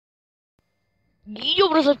Yo,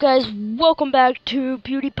 what is up, guys? Welcome back to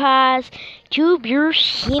Pewdiepie's Tube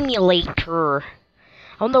Simulator. I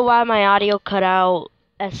don't know why my audio cut out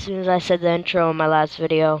as soon as I said the intro in my last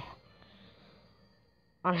video.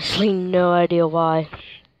 Honestly, no idea why.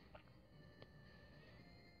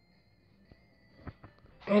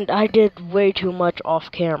 And I did way too much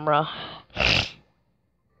off camera.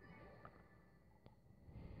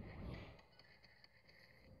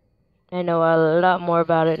 I know a lot more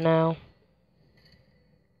about it now.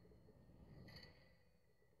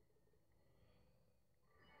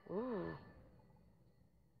 Ooh.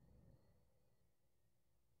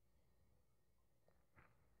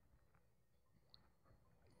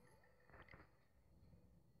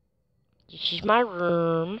 This is my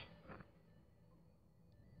room.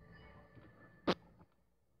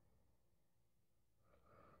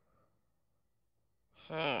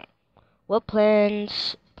 What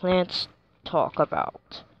plants talk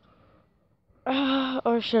about?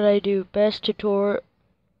 Or should I do best tutorial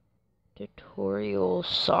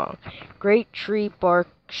song? Great tree bark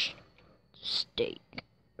steak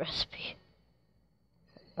recipe.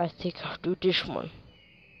 I think I'll do this one.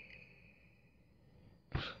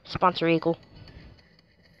 Sponsor Eagle.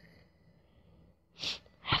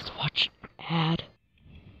 I have to watch ad.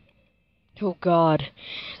 Oh god,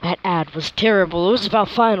 that ad was terrible. It was about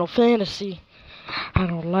Final Fantasy. I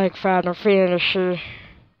don't like Final Fantasy.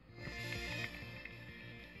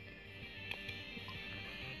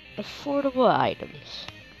 Affordable items.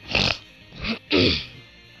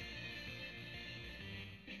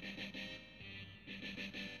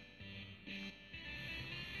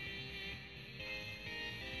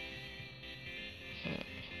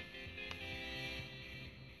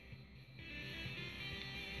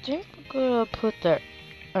 I think we're gonna put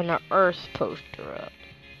an Earth poster up.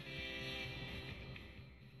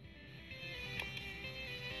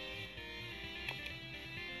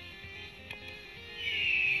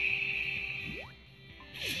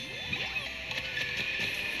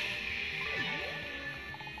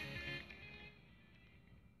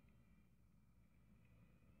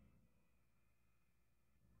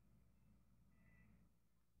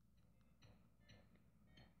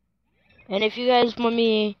 And if you guys want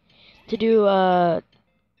me to do a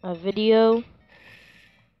video,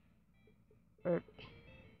 or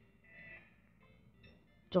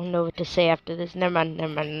don't know what to say after this. Never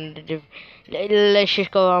mind. Let's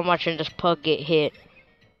just go on watching this pug get hit.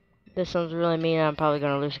 This sounds really mean. I'm probably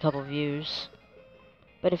gonna lose a couple views.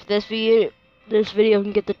 But if this video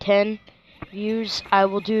can get the 10 views, I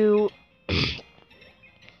will do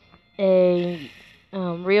a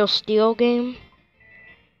Real Steel game.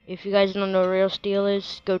 If you guys don't know what Real Steel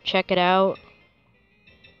is, go check it out.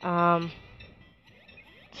 It's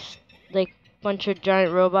like a bunch of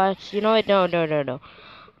giant robots. You know what? No.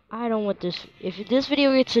 I don't want this. If this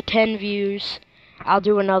video gets to 10 views, I'll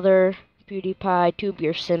do another PewDiePie Tube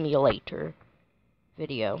Simulator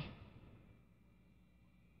video.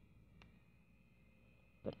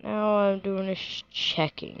 But now I'm doing is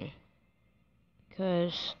checking.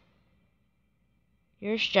 Because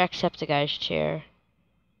here's Jacksepticeye's chair.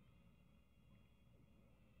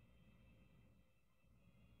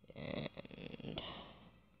 And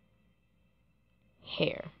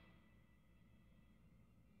hair.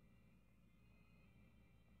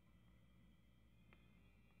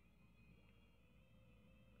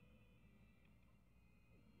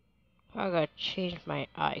 I gotta change my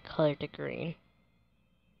eye color to green.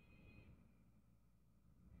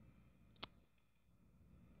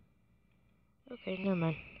 Okay, never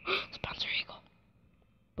mind. Sponsor Eagle.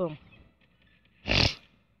 Boom.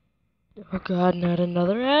 Oh god, not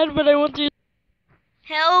another ad, but I want to.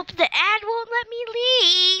 Help! The ad won't let me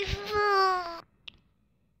leave!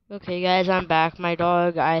 Okay, guys, I'm back. My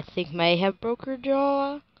dog, I think, may have broke her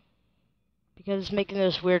jaw. Because it's making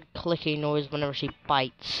this weird clicking noise whenever she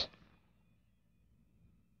bites.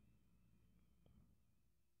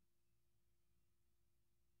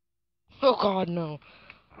 Oh god, no.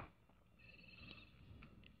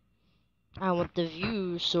 I want the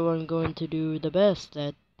views, so I'm going to do the best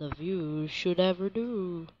that the views should ever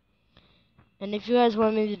do. And if you guys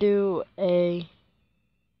want me to do a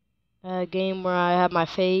game where I have my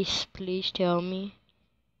face, please tell me.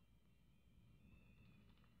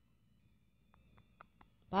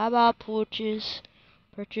 Bye purchase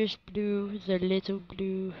blue, the little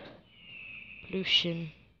blue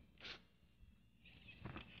pollution.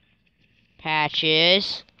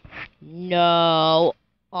 Patches. No.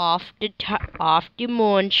 Off the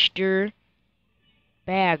monster.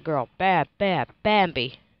 Bad girl, bad,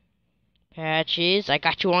 Bambi. Patches, I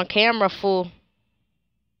got you on camera, fool.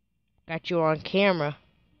 Got you on camera.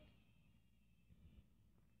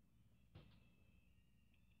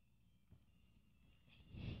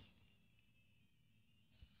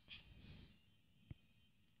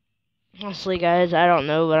 Honestly, guys, I don't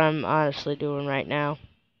know what I'm honestly doing right now.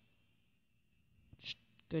 Just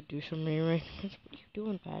go do some rearrangements. What are you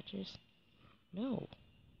doing, Patches? No.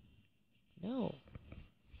 No.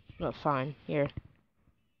 No, fine. Here.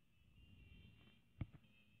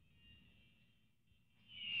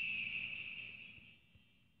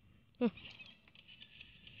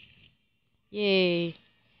 Yay.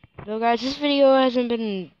 Well, guys, this video hasn't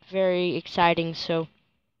been very exciting, so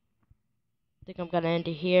I think I'm gonna end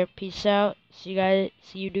it here. Peace out. See you guys,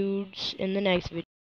 see you dudes in the next video.